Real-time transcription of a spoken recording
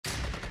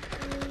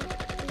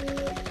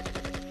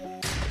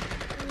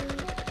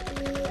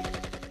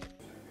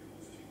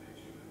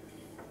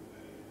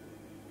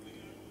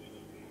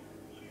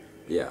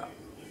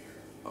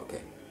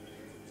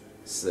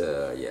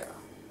Yeah.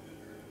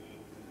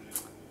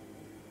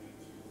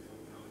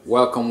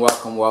 Welcome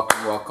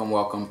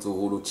to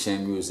Voodoo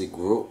Chain Music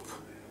Group.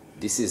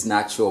 This is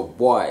not your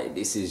boy.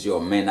 This is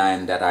your man. I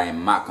am that I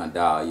am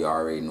Makanda. You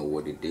already know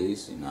what it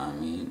is. You know what I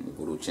mean?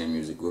 Voodoo Chain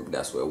Music Group.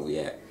 That's where we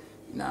at.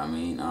 You know what I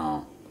mean?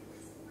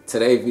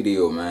 Today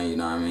video, man. You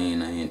know what I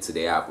mean? In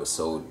today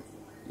episode,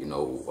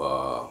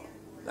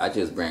 I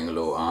just bring a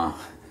little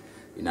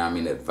you know what I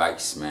mean,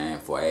 advice, man,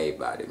 for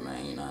everybody,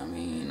 man. You know what I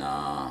mean?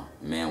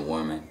 Man,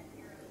 woman,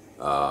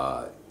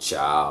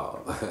 child.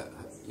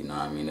 You know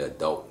what I mean?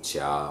 Adult,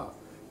 child.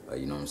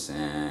 You know what I'm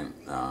saying?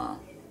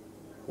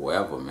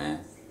 Whoever,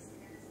 man.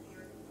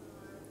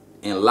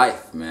 In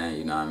life, man,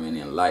 you know what I mean?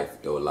 In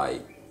life, though,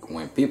 like,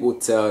 when people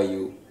tell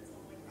you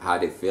how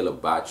they feel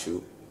about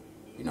you,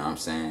 you know what I'm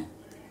saying?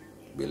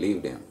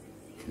 Believe them.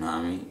 You know what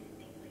I mean?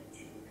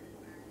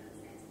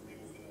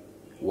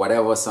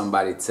 Whatever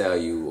somebody tell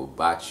you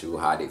about you,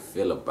 how they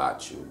feel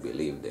about you,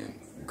 believe them.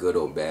 Good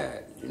or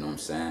bad, you know what I'm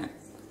saying?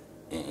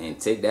 And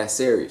take that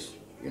serious,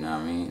 you know what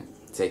I mean?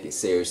 Take it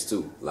serious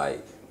too.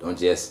 Like, don't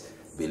just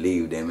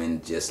believe them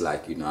and just,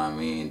 like, you know what I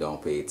mean,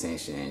 don't pay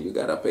attention. You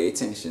gotta pay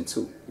attention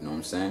too, you know what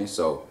I'm saying?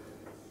 So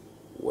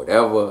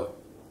whatever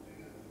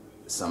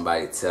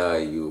somebody tell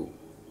you,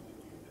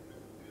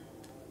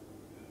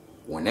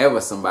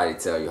 whenever somebody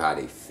tell you how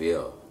they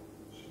feel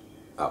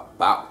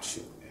about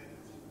you,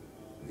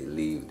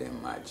 believe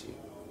them, my G.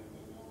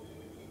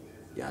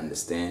 You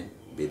understand?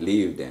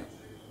 Believe them.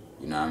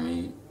 You know what I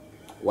mean?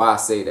 Why I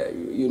say that?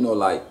 You know,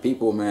 like,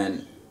 people,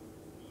 man,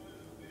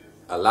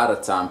 a lot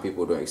of time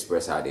people don't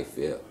express how they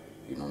feel.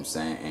 You know what I'm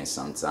saying? And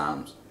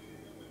sometimes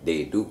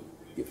they do.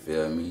 You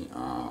feel me?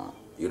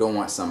 You don't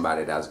want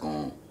somebody that's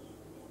going,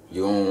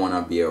 you don't want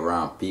to be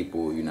around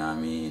people, you know what I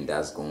mean,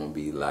 that's going to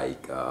be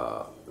like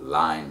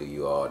lying to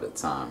you all the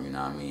time, you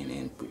know what I mean,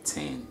 and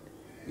pretend.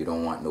 You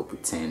don't want no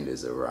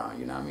pretenders around,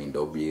 you know what I mean?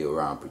 Don't be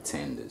around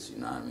pretenders, you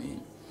know what I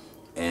mean?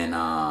 And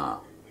I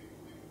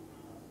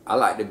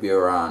like to be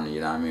around,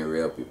 you know what I mean,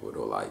 real people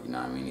though, like, you know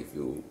what I mean? If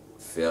you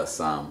feel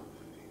some,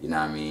 you know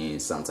what I mean,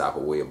 some type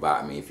of way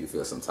about me, if you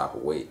feel some type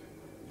of way,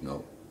 you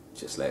know,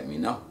 just let me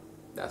know.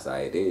 That's how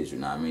it is, you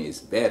know what I mean? It's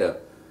better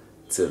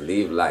to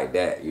live like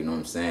that, you know what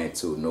I'm saying,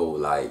 to know,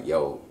 like,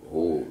 yo,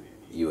 who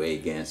you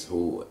against,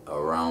 who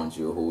around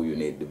you, who you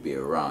need to be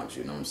around,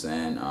 you know what I'm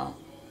saying?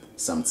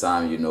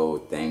 Sometimes, you know,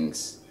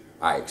 things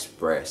are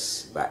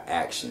expressed by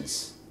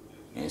actions,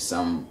 and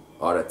some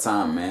other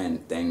time, man,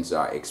 things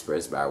are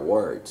expressed by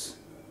words.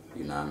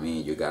 You know what I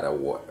mean? You gotta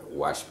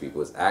watch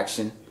people's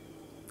action,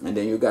 and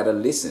then you gotta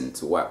listen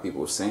to what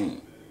people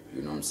saying.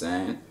 You know what I'm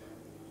saying?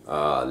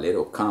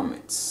 Little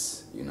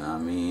comments. You know what I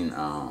mean?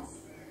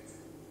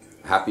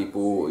 How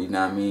people, you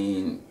know what I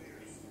mean?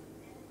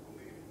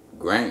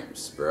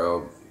 Grams,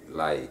 bro.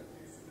 Like,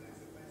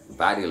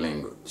 body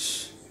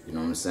language. You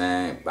know what I'm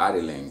saying?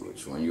 Body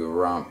language. When you're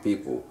around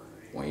people,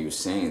 when you're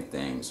saying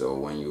things, or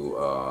when you,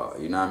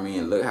 you know what I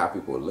mean? Look how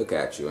people look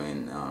at you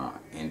and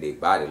their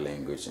body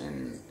language,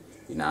 and,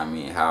 you know what I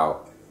mean?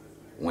 How,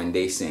 when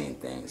they saying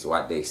things,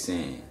 what they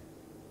saying.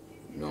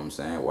 You know what I'm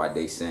saying? What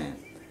they saying.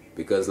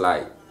 Because,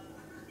 like,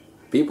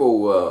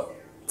 people will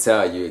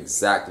tell you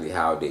exactly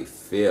how they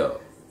feel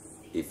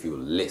if you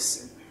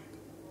listen.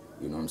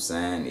 You know what I'm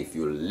saying? If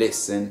you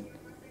listen,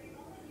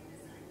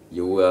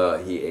 you will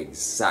hear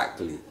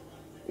exactly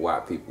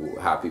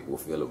how people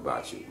feel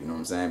about you. You know what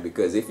I'm saying?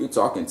 Because if you're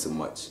talking too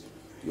much,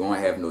 you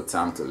won't have no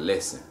time to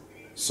listen.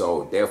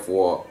 So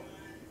therefore,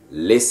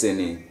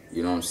 listening,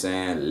 you know what I'm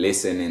saying?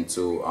 Listening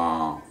to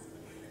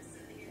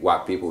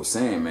what people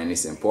saying, man,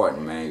 it's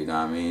important, man. You know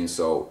what I mean?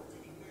 So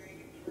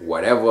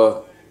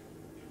whatever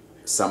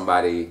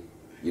somebody,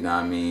 you know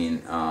what I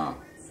mean,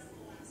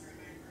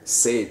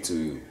 say to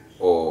you,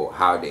 or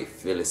how they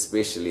feel,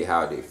 especially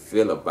how they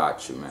feel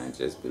about you, man,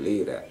 just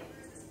believe that.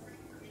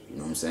 You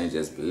know what I'm saying?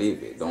 Just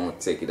believe it. Don't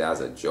take it as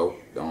a joke.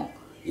 Don't.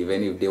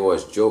 Even if they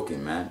was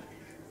joking, man.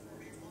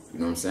 You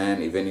know what I'm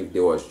saying? Even if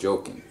they was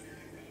joking.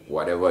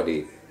 Whatever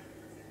they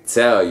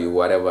tell you,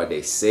 whatever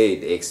they say,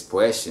 the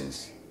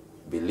expressions,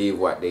 believe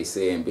what they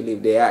say and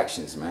believe their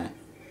actions, man.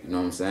 You know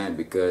what I'm saying?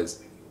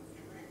 Because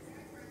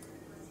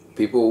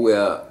people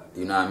will,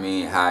 you know what I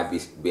mean, hide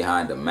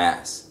behind the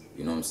mask.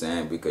 You know what I'm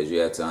saying? Because you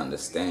have to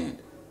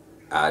understand,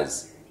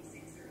 as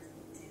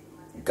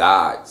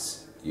gods,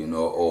 you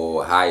know,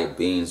 or higher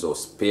beings or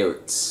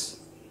spirits,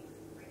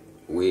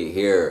 we're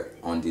here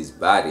on this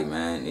body,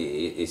 man.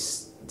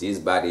 This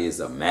body is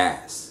a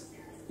mask.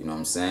 You know what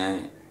I'm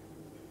saying?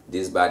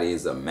 This body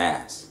is a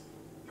mask.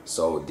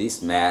 So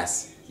this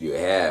mask you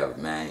have,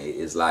 man,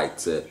 is like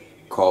to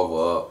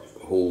cover up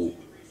who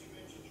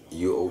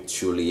you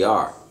truly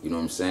are. You know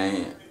what I'm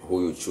saying?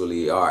 Who you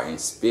truly are in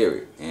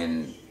spirit.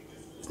 And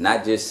it's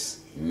not just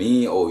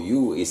me or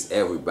you, it's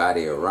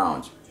everybody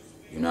around you.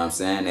 You know what I'm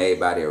saying?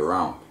 Everybody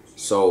around.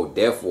 So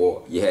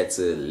therefore, you had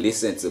to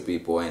listen to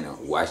people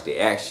and watch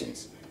their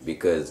actions,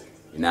 because,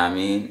 you know what I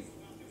mean,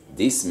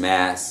 this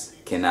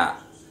mask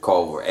cannot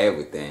cover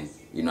everything.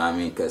 You know what I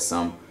mean? Because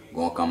some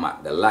gonna come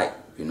out the light.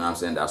 You know what I'm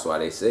saying? That's why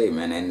they say,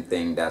 man,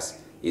 anything that's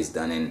is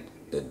done in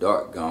the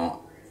dark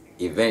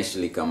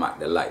eventually come out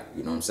the light.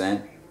 You know what I'm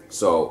saying?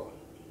 So,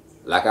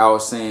 like I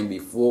was saying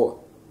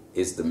before,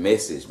 it's the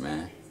message,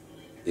 man.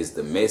 It's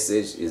the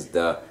message, it's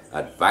the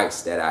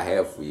advice that I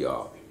have for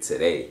y'all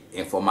today,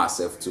 and for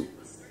myself too.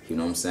 You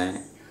know what I'm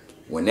saying?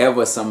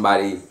 Whenever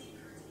somebody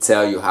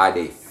tell you how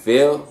they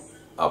feel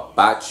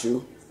about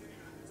you,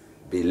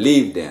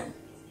 believe them.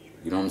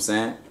 You know what I'm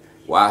saying?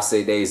 Why I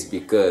say that is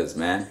because,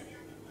 man,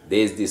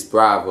 there's this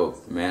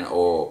proverb, man,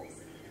 or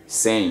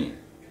saying,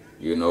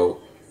 you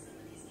know,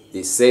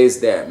 it says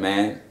that,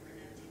 man,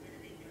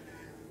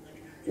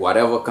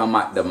 whatever come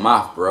out the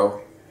mouth,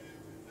 bro,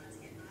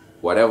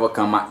 whatever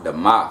come out the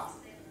mouth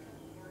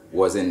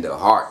was in the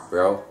heart,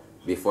 bro,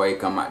 before it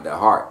come out the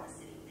heart.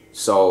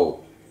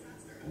 So,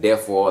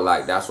 therefore,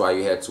 like, that's why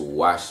you have to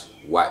watch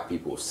what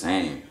people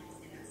saying,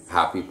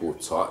 how people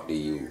talk to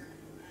you.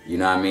 You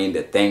know what I mean?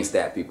 The things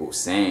that people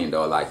saying,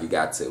 though, like, you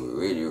got to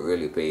really,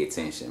 really pay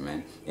attention,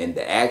 man. And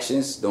the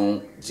actions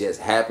don't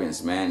just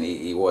happens, man.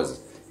 It was,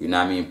 you know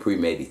what I mean,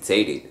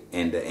 premeditated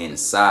in the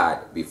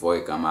inside before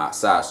it come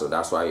outside. So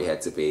that's why you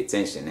had to pay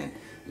attention. And,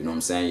 you know what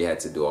I'm saying, you had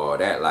to do all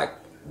that. Like,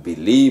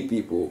 believe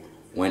people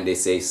when they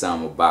say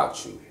something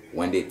about you.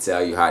 When they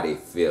tell you how they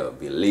feel,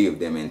 believe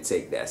them and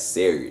take that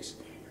serious.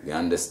 You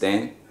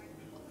understand?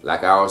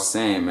 Like I was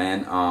saying,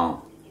 man,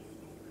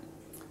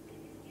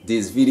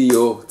 this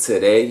video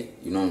today,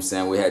 you know what I'm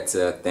saying, we had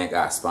to thank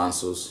our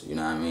sponsors, you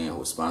know what I mean,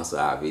 who sponsor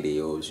our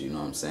videos, you know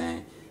what I'm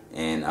saying.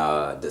 And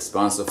the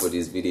sponsor for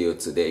this video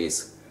today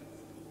is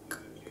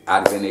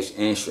Advantage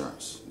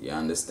Insurance. You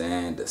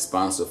understand? The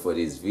sponsor for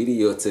this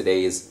video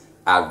today is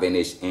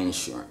Advantage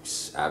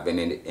Insurance.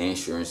 Advantage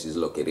Insurance is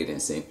located in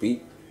St.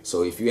 Pete.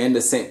 So if you're in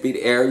the St. Pete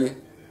area,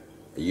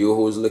 you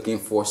who's looking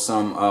for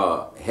some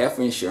health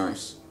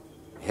insurance,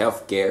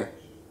 health care,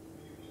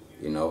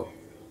 you know,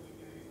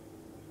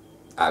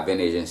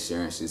 Advantage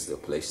Insurance is the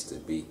place to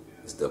be.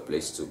 It's the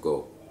place to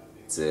go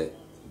to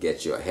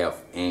get your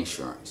health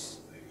insurance.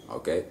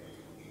 Okay?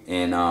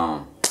 And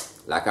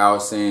like I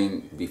was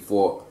saying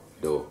before,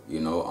 though, you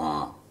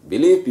know,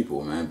 believe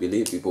people, man.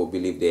 Believe people,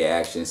 believe their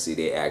actions, see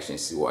their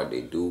actions, see what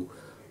they do,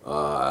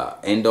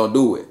 and don't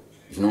do it.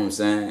 You know what I'm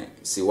saying?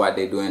 See what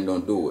they do and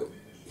don't do it.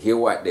 Hear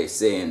what they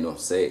say and don't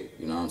say it.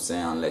 You know what I'm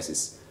saying? Unless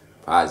it's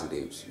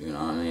positives. You know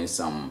what I mean?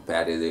 Some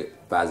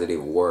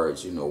positive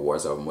words, you know,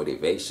 words of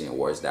motivation,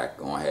 words that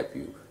gonna help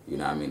you, you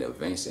know what I mean,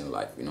 advance in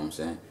life. You know what I'm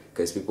saying?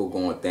 Because people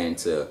gonna tend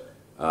to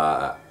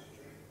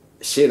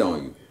shit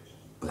on you.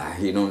 Like,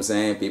 you know what I'm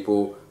saying?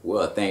 People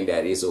will think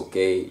that it's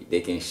okay.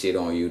 They can shit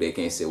on you. They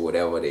can say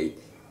whatever they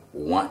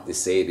want to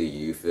say to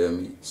you. You feel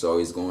me? So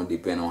it's going to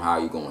depend on how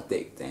you're going to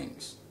take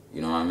things.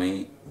 You know what I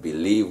mean?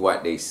 Believe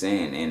what they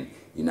saying, and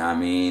you know what I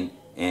mean?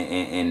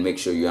 And make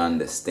sure you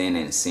understand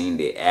and seeing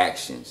their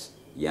actions.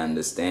 You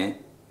understand?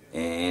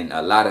 And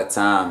a lot of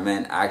time,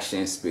 man,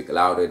 actions speak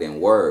louder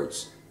than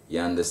words. You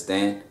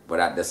understand? But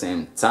at the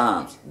same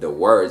time, the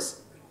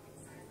words,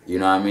 you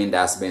know what I mean,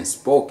 that's been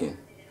spoken,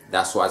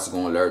 that's what's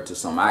going to lead to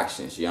some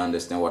actions. You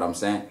understand what I'm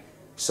saying?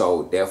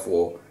 So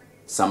therefore,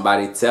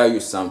 somebody tell you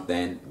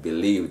something,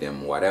 believe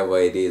them. Whatever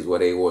it is,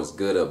 whether it was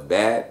good or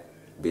bad,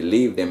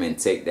 believe them and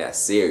take that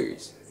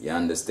serious. You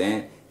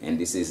understand? And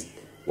this is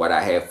what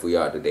I have for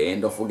y'all today.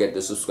 And don't forget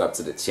to subscribe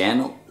to the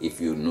channel. If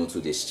you're new to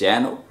this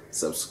channel,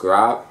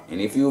 subscribe. And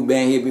if you've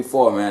been here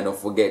before, man, don't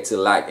forget to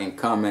like and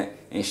comment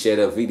and share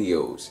the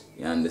videos.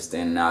 You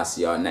understand? And I'll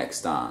see y'all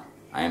next time.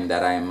 I am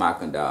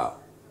Makandal.